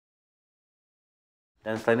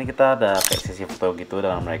Dan setelah ini kita ada kayak sesi foto gitu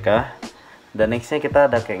dengan mereka. Dan nextnya kita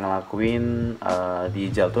ada kayak ngelakuin di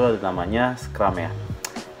JAL tuh ada namanya scrum ya.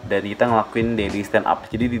 Dan kita ngelakuin daily stand up.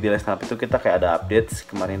 Jadi di daily stand up itu kita kayak ada update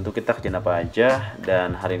kemarin tuh kita kerjaan apa aja,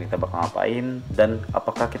 dan hari ini kita bakal ngapain, dan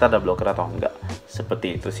apakah kita ada blocker atau enggak.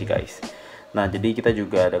 Seperti itu sih guys. Nah jadi kita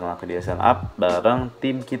juga ada ngelakuin daily stand up bareng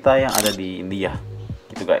tim kita yang ada di India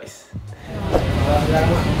gitu guys.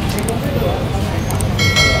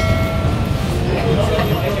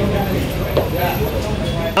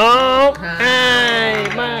 Oh, hai,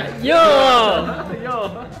 ma, yo.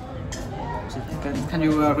 Can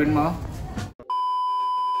you read more?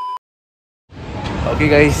 Oke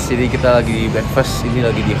guys, jadi kita lagi breakfast, ini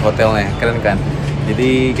lagi di hotelnya, keren kan?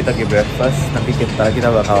 Jadi kita lagi breakfast, nanti kita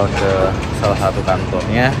bakal ke salah satu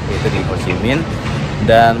kantornya, yaitu di Ho Chi Minh.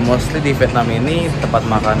 Dan mostly di Vietnam ini tempat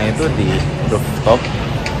makannya itu di rooftop.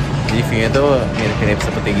 Jadi view-nya itu mirip-mirip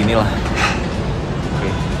seperti gini lah. Oke.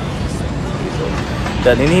 Gitu.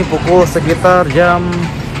 Dan ini pukul sekitar jam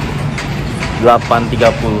 8.30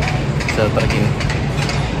 terkini.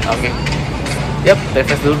 Oke. Yap,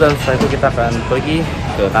 breakfast dulu dan setelah itu kita akan pergi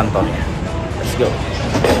ke kantornya. Let's go.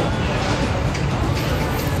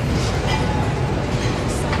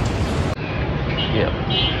 Yap.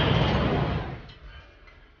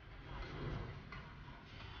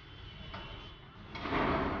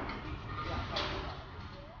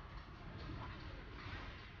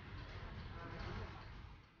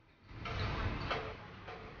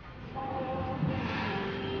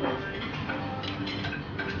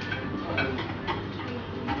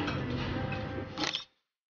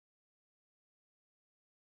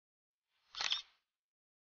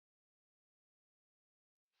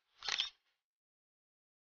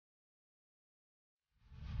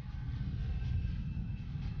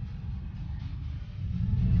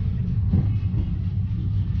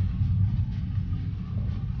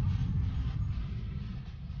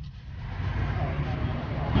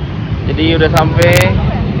 Jadi udah sampai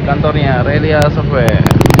di kantornya Relia Software.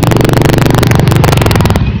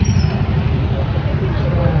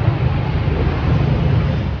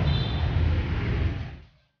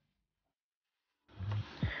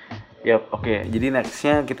 Yap, oke. Jadi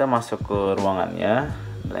nextnya kita masuk ke ruangannya,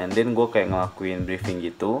 and then gue kayak ngelakuin briefing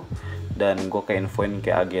gitu, dan gue kayak infoin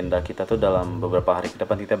kayak agenda kita tuh dalam beberapa hari ke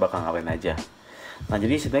depan kita bakal ngapain aja. Nah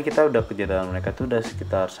jadi sebenarnya kita udah kerja dalam mereka tuh udah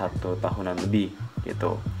sekitar 1 tahunan lebih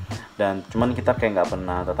gitu. Dan cuman kita kayak nggak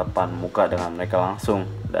pernah tatapan muka dengan mereka langsung.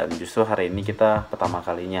 Dan justru hari ini kita pertama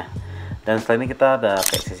kalinya. Dan setelah ini kita ada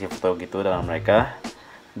kayak sesi foto gitu dengan mereka.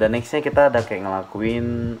 Dan nextnya kita ada kayak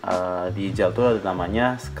ngelakuin di JAL tuh ada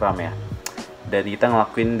namanya scrum ya. Dan kita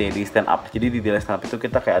ngelakuin daily stand up. Jadi di daily stand up itu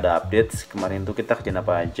kita kayak ada update kemarin tuh kita kerjaan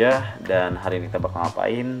apa aja, dan hari ini kita bakal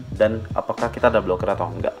ngapain, dan apakah kita ada blocker atau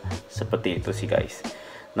enggak. Seperti itu sih guys.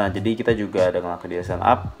 Nah jadi kita juga ada ngelakuin daily stand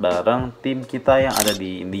up bareng tim kita yang ada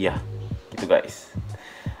di India gitu guys.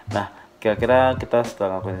 Nah kira-kira kita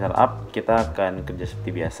setelah ngelakuin stand up kita akan kerja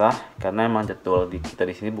seperti biasa, karena emang jadwal kita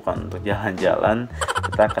di sini bukan untuk jalan-jalan.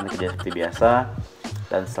 Kita akan kerja seperti biasa,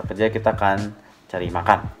 dan setelah kerja kita akan cari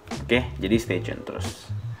makan. Oke, jadi stay tune terus.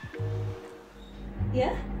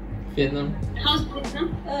 Yeah. Vietnam. How's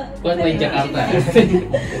Vietnam? Quite like Jakarta.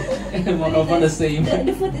 More the same.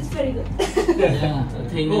 The food is very good. Yeah, I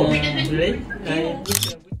think really.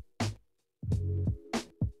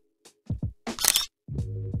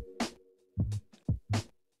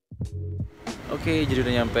 Oke, jadi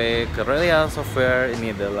udah nyampe ke Relia Software.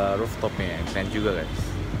 Ini adalah rooftopnya, keren juga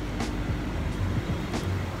guys.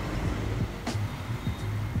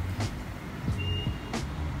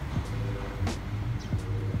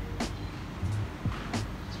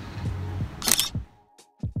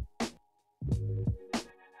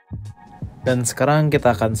 Dan sekarang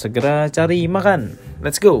kita akan segera cari makan.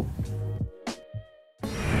 Let's go.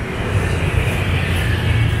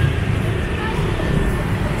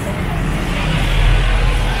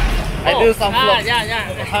 I do some vlogs.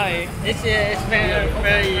 Yeah. Hi. It's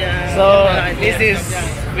very. So this is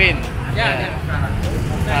Vien. Yeah.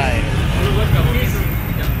 Hi.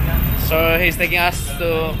 So he's taking us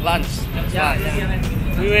to lunch.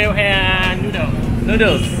 We will have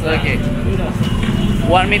Noodles. Okay. noodles.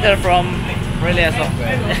 1 meter from Relia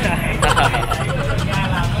Software.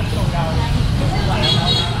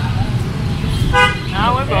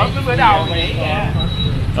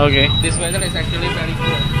 Okay. This weather is actually very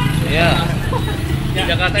good. Yeah.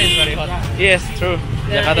 Jakarta is very hot. Yes, true.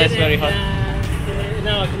 Jakarta is very hot. In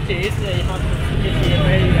our country, it's very hot.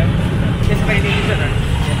 It's very different.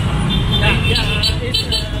 Yeah, it's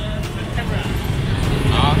camera.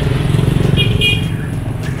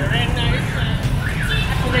 The rain is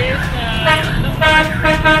actually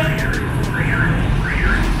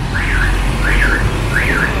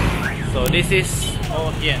So this is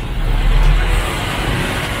Vien.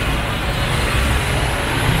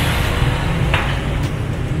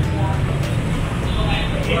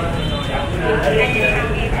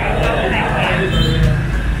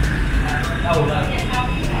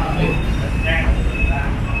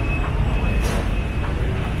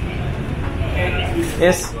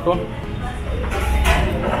 Yes, cool.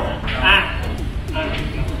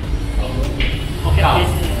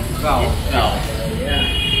 Gạo.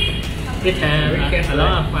 Cái thà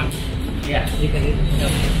đó khoan.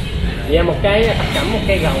 Dạ một cái thập cẩm, một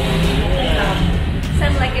cái gầu.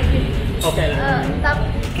 Sound like a Ok.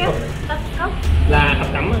 tập cốc. Là thập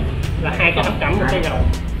cẩm là hai cái thập cẩm, một cái gầu.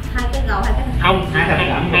 Hai cái gầu, hai cái Không, hai thập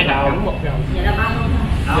cẩm, một gầu. vậy là bao không?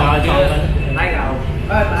 Rồi còn Lấy gạo.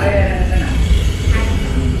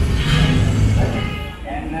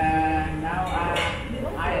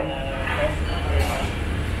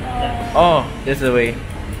 Oh, that's the way.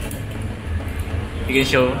 You can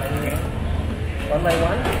show. one by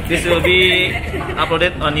one. This will be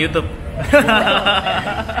uploaded on YouTube.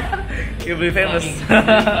 You'll be famous.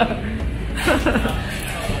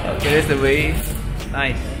 Okay, that's the way.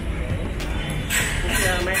 Nice.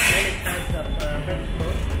 Many kinds of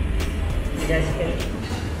vegetables. You guys can.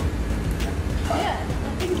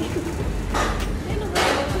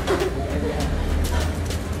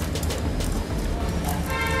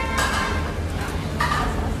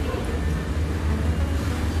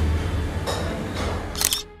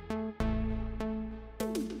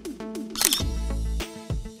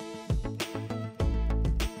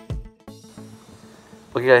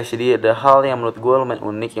 Oke guys, jadi ada hal yang menurut gue lumayan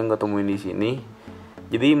unik yang gue temuin di sini.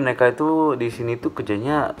 Jadi mereka itu di sini tuh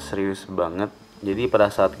kerjanya serius banget. Jadi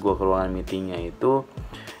pada saat gue ke ruangan meetingnya itu,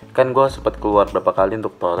 kan gue sempat keluar berapa kali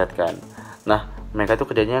untuk toilet kan. Nah, mereka tuh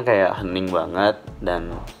kerjanya kayak hening banget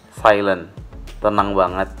dan silent, tenang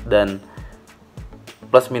banget dan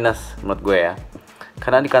plus minus menurut gue ya.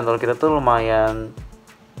 Karena di kantor kita tuh lumayan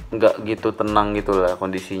nggak gitu tenang gitu lah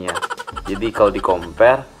kondisinya. Jadi kalau di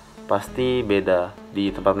compare pasti beda. Di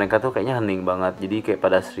tempat mereka tuh kayaknya hening banget, jadi kayak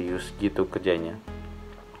pada serius gitu kerjanya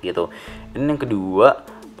gitu. Ini yang kedua,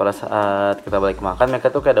 pada saat kita balik makan mereka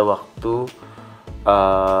tuh kayak ada waktu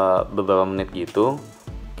beberapa menit gitu,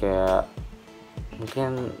 kayak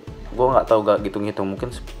mungkin gue nggak tahu gak ngitung mungkin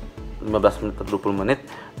 15 menit atau 20 menit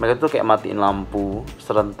mereka tuh kayak matiin lampu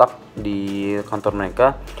serentak di kantor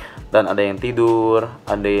mereka, dan ada yang tidur,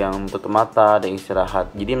 ada yang tutup mata, ada yang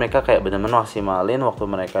istirahat. Jadi mereka kayak benar-benar maksimalin waktu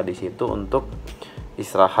mereka di situ untuk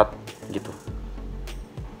istirahat gitu.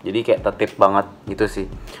 Jadi kayak tertib banget gitu sih.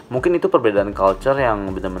 Mungkin itu perbedaan culture yang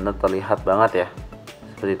benar-benar terlihat banget ya.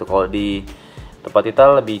 Seperti itu. Kalau di tempat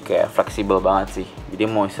kita lebih kayak fleksibel banget sih. Jadi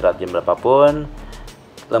mau istirahat jam berapapun,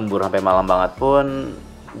 lembur sampai malam banget pun,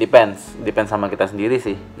 depends sama kita sendiri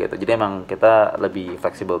sih gitu. Jadi emang kita lebih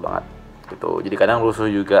fleksibel banget gitu. Jadi kadang rusuh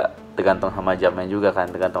juga tergantung sama jamnya juga kan,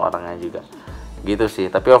 tergantung orangnya juga gitu sih.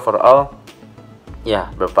 Tapi overall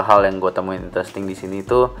ya beberapa hal yang gue temuin interesting di sini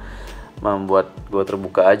tuh membuat gue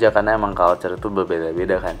terbuka aja, karena emang culture itu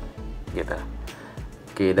berbeda-beda kan gitu.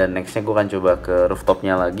 Oke, dan nextnya gue akan coba ke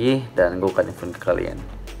rooftopnya lagi dan gue akan info ke kalian.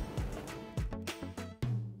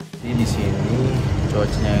 Jadi di sini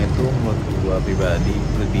cuacanya itu menurut gue pribadi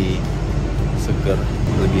lebih segar,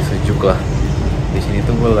 lebih sejuk lah. Di sini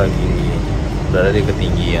tuh gue lagi berada di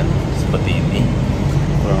ketinggian seperti ini,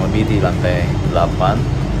 kurang lebih di lantai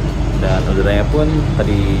 8. Dan udaranya pun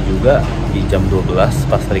tadi juga di jam 12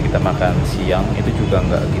 pas tadi kita makan siang itu juga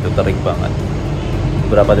nggak gitu terik banget.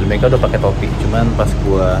 Beberapa dari mereka udah pakai topi, cuman pas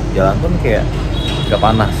gua jalan pun kayak nggak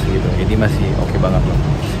panas gitu, jadi masih oke banget loh.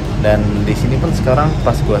 Dan di sini pun sekarang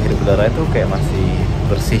pas gua hirup udara itu kayak masih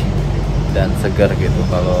bersih dan segar gitu.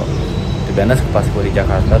 Kalau sebenarnya pas gua di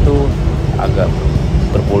Jakarta tuh agak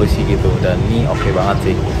berpolusi gitu, dan ini oke banget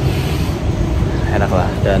sih, enak lah.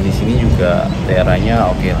 Dan di sini juga daerahnya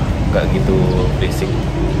oke lah, nggak gitu berisik.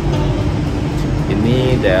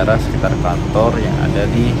 Ini daerah sekitar kantor yang ada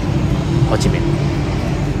di Ho Chi Minh.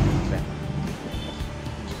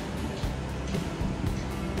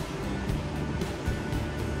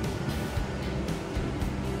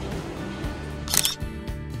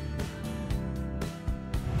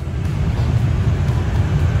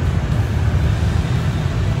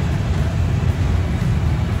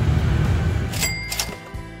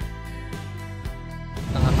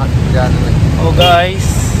 Oh guys,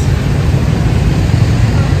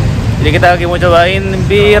 jadi kita lagi mau cobain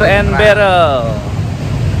beer and barrel,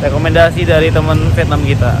 rekomendasi dari teman Vietnam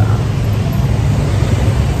kita.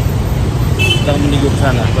 Sedang menuju ke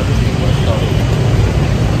sana.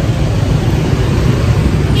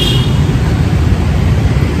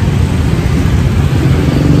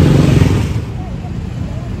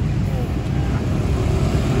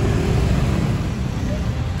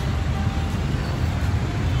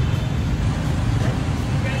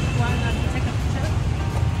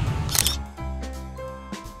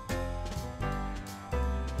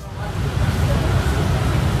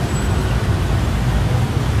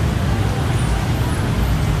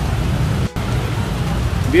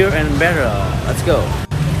 Beer and barrel. Let's go.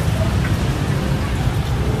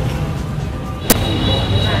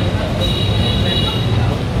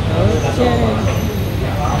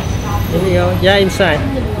 Here we go. Yeah, inside.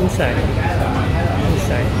 Inside.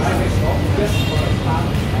 Inside.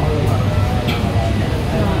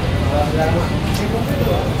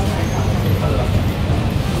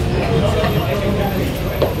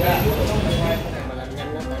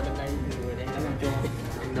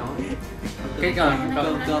 Cái cơm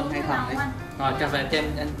hay thầm đấy. Rồi cho về cho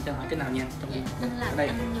anh cho hỏi cái nào nha. Trong gì? Nên là Đây.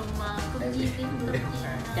 anh dùng cơm chiên tiếng Đức.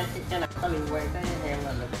 Cái nào có liên quan tới heo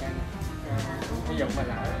là lực ăn. Ví dụ mà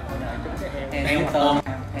lỡ chúng cái Heo tôm,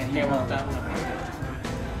 heo tôm là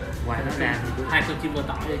ngoài nó ra thì hai tô chim bò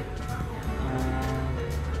tỏi đi.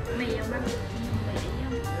 Mì không ăn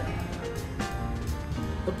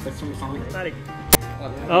Úp vào xong xong đi. ta đi.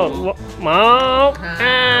 Một,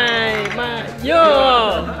 hai, ba, vô.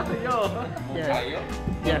 Dạ.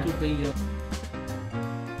 Dạ. Chu kỳ vô.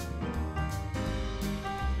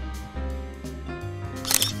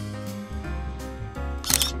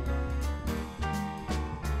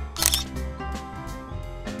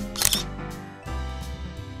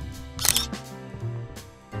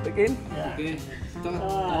 Bikin. Oke.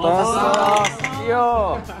 Tos.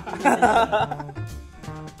 Yo.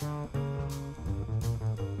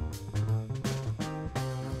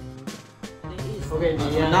 Ok,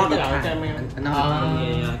 chị Nó cái được đậu hả? cho em ăn.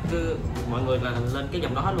 Thì cứ mọi người là lên cái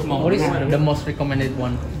dòng đó hết luôn. What is the most recommended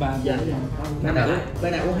one? Dạ.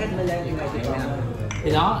 Bên này uống hết mới lên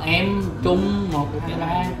thì đó em chung 1,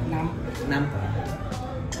 2, 3, 5.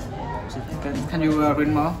 Can you read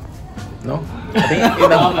more? No. I think you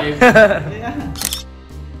know.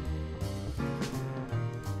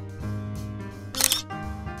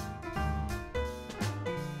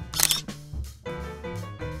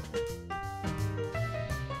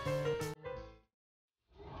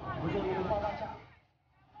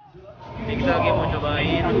 Kita lagi mau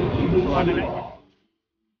cobain suara.